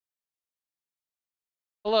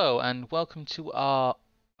Hello, and welcome to our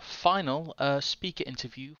final speaker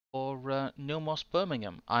interview for Nomos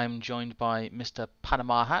Birmingham. I'm joined by Mr.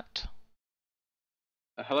 Panama Hat.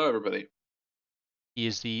 Hello, everybody. He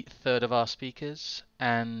is the third of our speakers,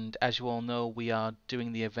 and as you all know, we are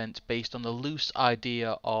doing the event based on the loose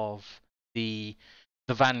idea of the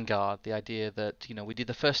vanguard, the idea that we did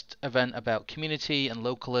the first event about community and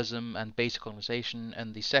localism and basic organization,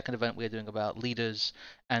 and the second event we're doing about leaders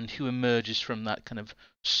and who emerges from that kind of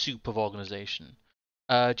soup of organization.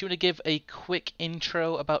 Do you want to give a quick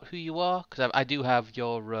intro about who you are? Because I do have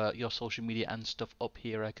your social media and stuff up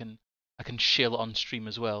here. I can shill on stream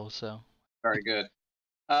as well. So Very good.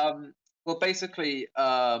 Um, well, basically,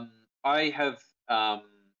 I have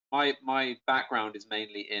my background is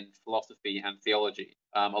mainly in philosophy and theology,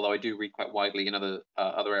 although I do read quite widely in other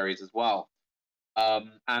areas as well.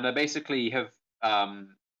 And I basically have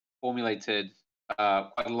formulated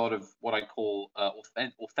quite a lot of what I call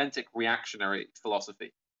authentic reactionary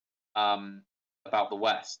philosophy um, about the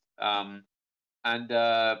West. And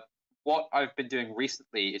what I've been doing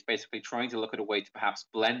recently is basically trying to look at a way to perhaps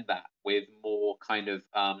blend that with more kind of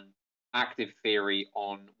active theory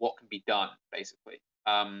on what can be done, basically.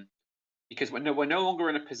 Because we're no longer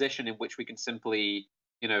in a position in which we can simply,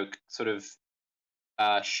 sort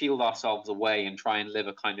of shield ourselves away and try and live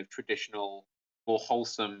a kind of traditional, more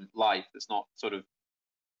wholesome life that's not sort of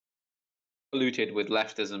polluted with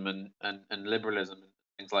leftism and liberalism and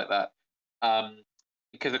things like that. Um,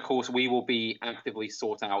 because of course we will be actively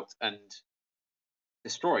sought out and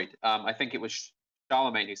destroyed. I think it was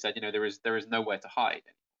Charlemagne who said, there is nowhere to hide.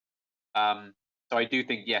 Um, so I do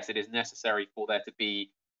think yes, it is necessary for there to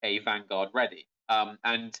be a vanguard ready.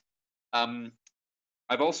 And um,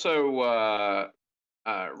 I've also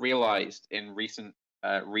realized in recent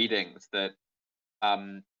readings that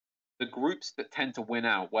um, the groups that tend to win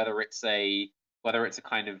out, whether it's a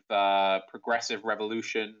kind of progressive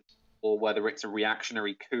revolution, or whether it's a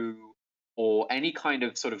reactionary coup, or any kind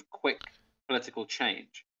of sort of quick political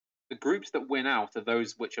change, the groups that win out are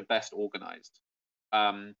those which are best organized.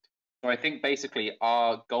 So I think basically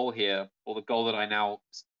our goal here, or the goal that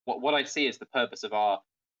what I see as the purpose of our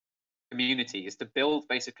community, is to build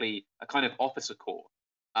basically a kind of officer corps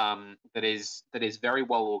that is very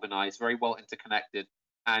well organized, very well interconnected,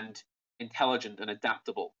 and intelligent and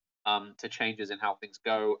adaptable to changes in how things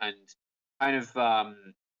go, and kind of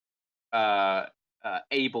uh,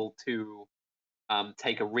 able to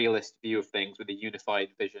take a realist view of things with a unified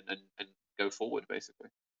vision and go forward, basically.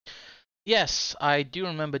 yes, I do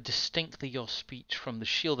remember distinctly your speech from the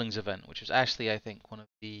Shieldings event, which was actually I think one of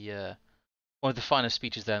the finest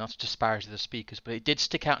speeches there. Not to disparage the speakers, but it did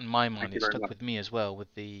stick out in my Thank mind. you It very stuck much. with me as well with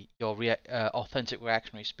authentic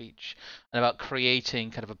reactionary speech and about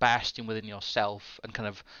creating kind of a bastion within yourself and kind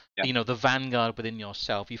of Yeah. the vanguard within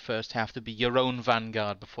yourself. You first have to be your own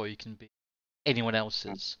vanguard before you can be anyone Yeah.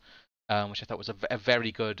 else's. Which I thought was a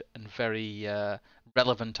very good and very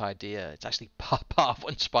relevant idea. It's actually part of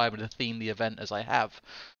what inspired me to theme the event as I have.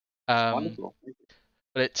 Um, Wonderful.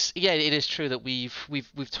 but it is true that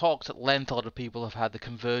we've talked at length. A lot of people have had the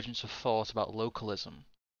convergence of thought about localism,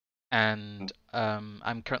 and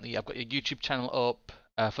I've got your YouTube channel up.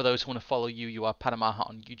 For those who want to follow you, you are Panama Hat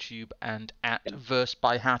on YouTube and at Yeah. Verse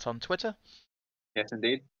by Hat on Twitter. Yes,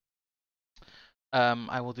 indeed.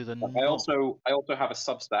 I will do the I no. also I also have a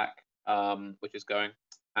Substack which is going,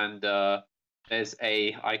 and there's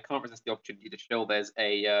a I can't resist the opportunity to show. There's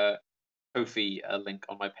a Kofi link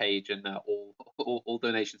on my page, and all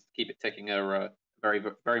donations to keep it ticking are very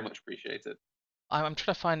much appreciated. I'm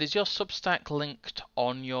trying to find. Is your Substack linked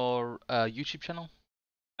on your YouTube channel?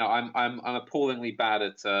 Now I'm appallingly bad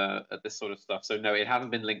at this sort of stuff, so no, it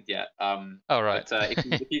hasn't been linked yet. All right. But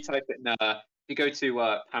if you type in if you go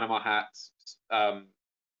to Panama Hat's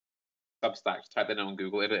Substack, type it in on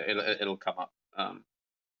Google, it'll come up.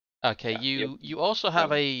 Okay, Yeah, you you also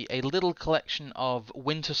have a little collection of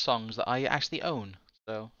winter songs that I actually own.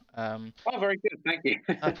 So Oh, very good. Thank you.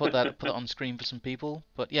 I put that on screen for some people.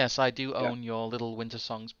 But yes, I do Yeah, own your little winter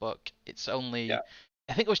songs book. It's only yeah.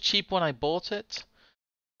 I think it was cheap when I bought it.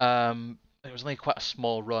 It was only quite a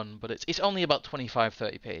small run, but it's only about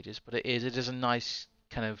 25-30 pages. But it is a nice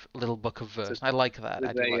kind of little book of So verse. I like that. it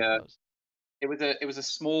I was do like those. a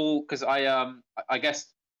small, because I guess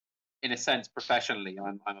in a sense professionally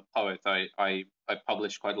I'm a poet. I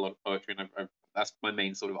publish quite a lot of poetry, and that's my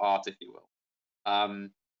main sort of art, if you will.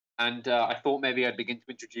 Um, and I thought maybe I'd begin to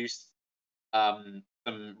introduce some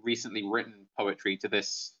recently written poetry to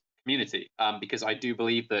this community, because I do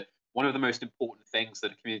believe that one of the most important things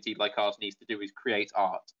that a community like ours needs to do is create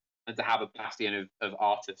art, and to have a bastion of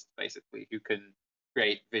artists, basically, who can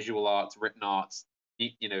create visual arts, written arts,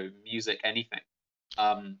 music, anything.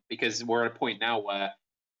 Because we're at a point now where,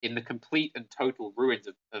 in the complete and total ruins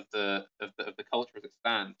of the culture as it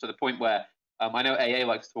stands, to the point where I know AA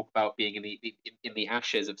likes to talk about being in the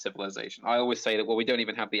ashes of civilization. I always say that, well, we don't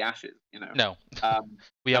even have the ashes, No, Um,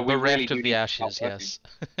 we are so we really bereft do of the need to start ashes.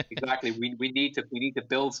 working. Yes. Exactly. We need to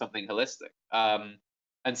build something holistic.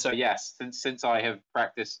 And so yes, since I have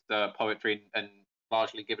practiced poetry and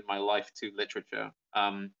largely given my life to literature,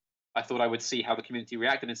 I thought I would see how the community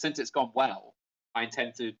reacted. And since it's gone well, I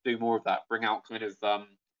intend to do more of that. Bring out kind of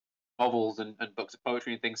novels and books of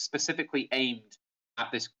poetry and things specifically aimed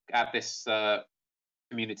at this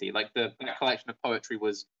community. Like that collection of poetry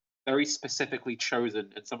was very specifically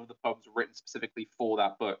chosen, and some of the poems were written specifically for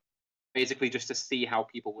that book, basically just to see how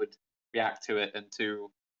people would react to it, and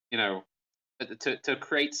to you know to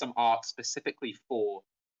create some art specifically for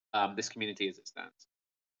this community as it stands.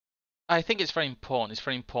 I think it's very important. It's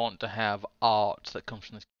very important to have art that comes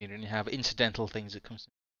from this community, and you have incidental things that comes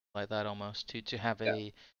like that almost to have Yeah,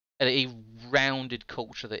 a rounded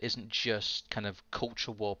culture that isn't just kind of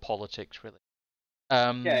culture war politics really. yeah,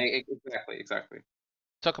 Um, exactly.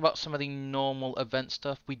 talk about some of the normal event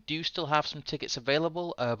stuff. We do still have some tickets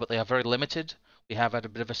available, but they are very limited. We have had a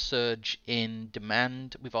bit of a surge in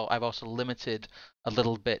demand. I've also limited a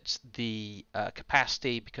little bit the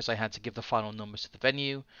capacity because I had to give the final numbers to the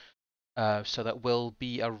venue. So that will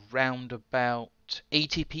be around about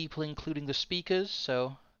 80 people, including the speakers.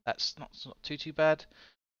 So that's not too bad.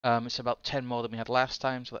 It's about 10 more than we had last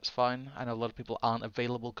time, so that's fine. I know a lot of people aren't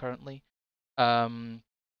available currently. Um,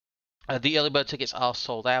 the early bird tickets are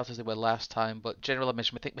sold out as they were last time, but general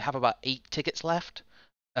admission, I think we have about 8 tickets left,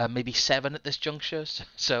 maybe 7 at this juncture.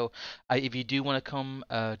 So if you do want to come,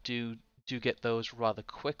 do get those rather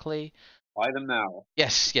quickly. Buy them now.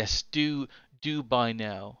 Yes, do buy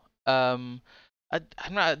now.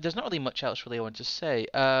 There's not really much else really I want to say.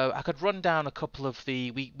 I could run down a couple of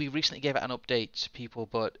we recently gave out an update to people,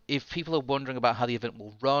 but if people are wondering about how the event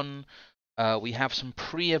will run, we have some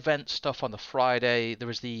pre-event stuff on the Friday. There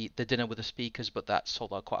is the dinner with the speakers, but that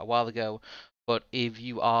sold out quite a while ago. But if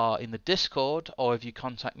you are in the Discord, or if you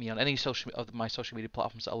contact me on any of my social media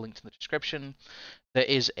platforms that are linked in the description, there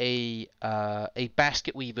is a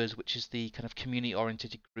Basket Weavers, which is the kind of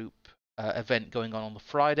community-oriented group event going on the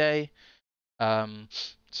Friday. Um,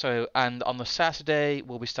 and on the Saturday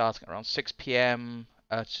we'll be starting around 6 p.m.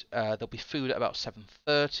 There'll be food at about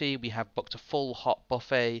 7:30. We have booked a full hot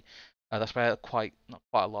buffet. That's about not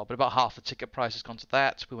quite a lot, but about half the ticket price has gone to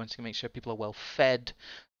that. We want to make sure people are well fed.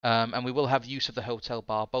 And we will have use of the hotel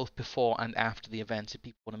bar both before and after the event if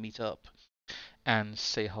people want to meet up and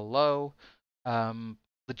say hello. Um,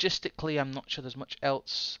 logistically, I'm not sure there's much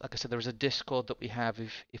else. Like I said, there is a Discord that we have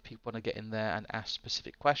if people want to get in there and ask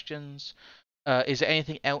specific questions. Is there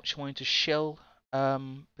anything else you wanted to shill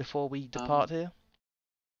before we depart Um, here?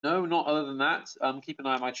 no, not other than that. Keep an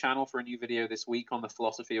eye on my channel for a new video this week on the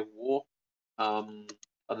philosophy of war. Um,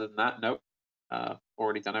 Other than that, no.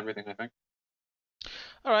 Already done everything, I think.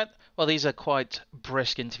 All right. Well, these are quite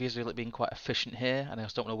brisk interviews. We're being quite efficient here, and I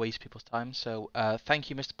just don't want to waste people's time. So,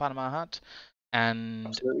 thank you, Mr. Panama Hat, and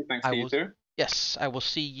Absolutely. Thanks I to you will. too. Yes, I will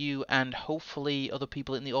see you and hopefully other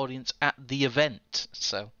people in the audience at the event.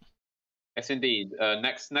 So, Yes, indeed.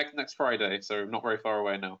 Next Friday, so not very far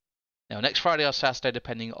away now. now next Friday or Saturday,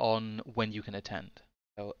 depending on when you can attend.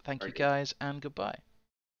 So, thank Very you good. guys, and goodbye.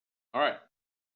 All right.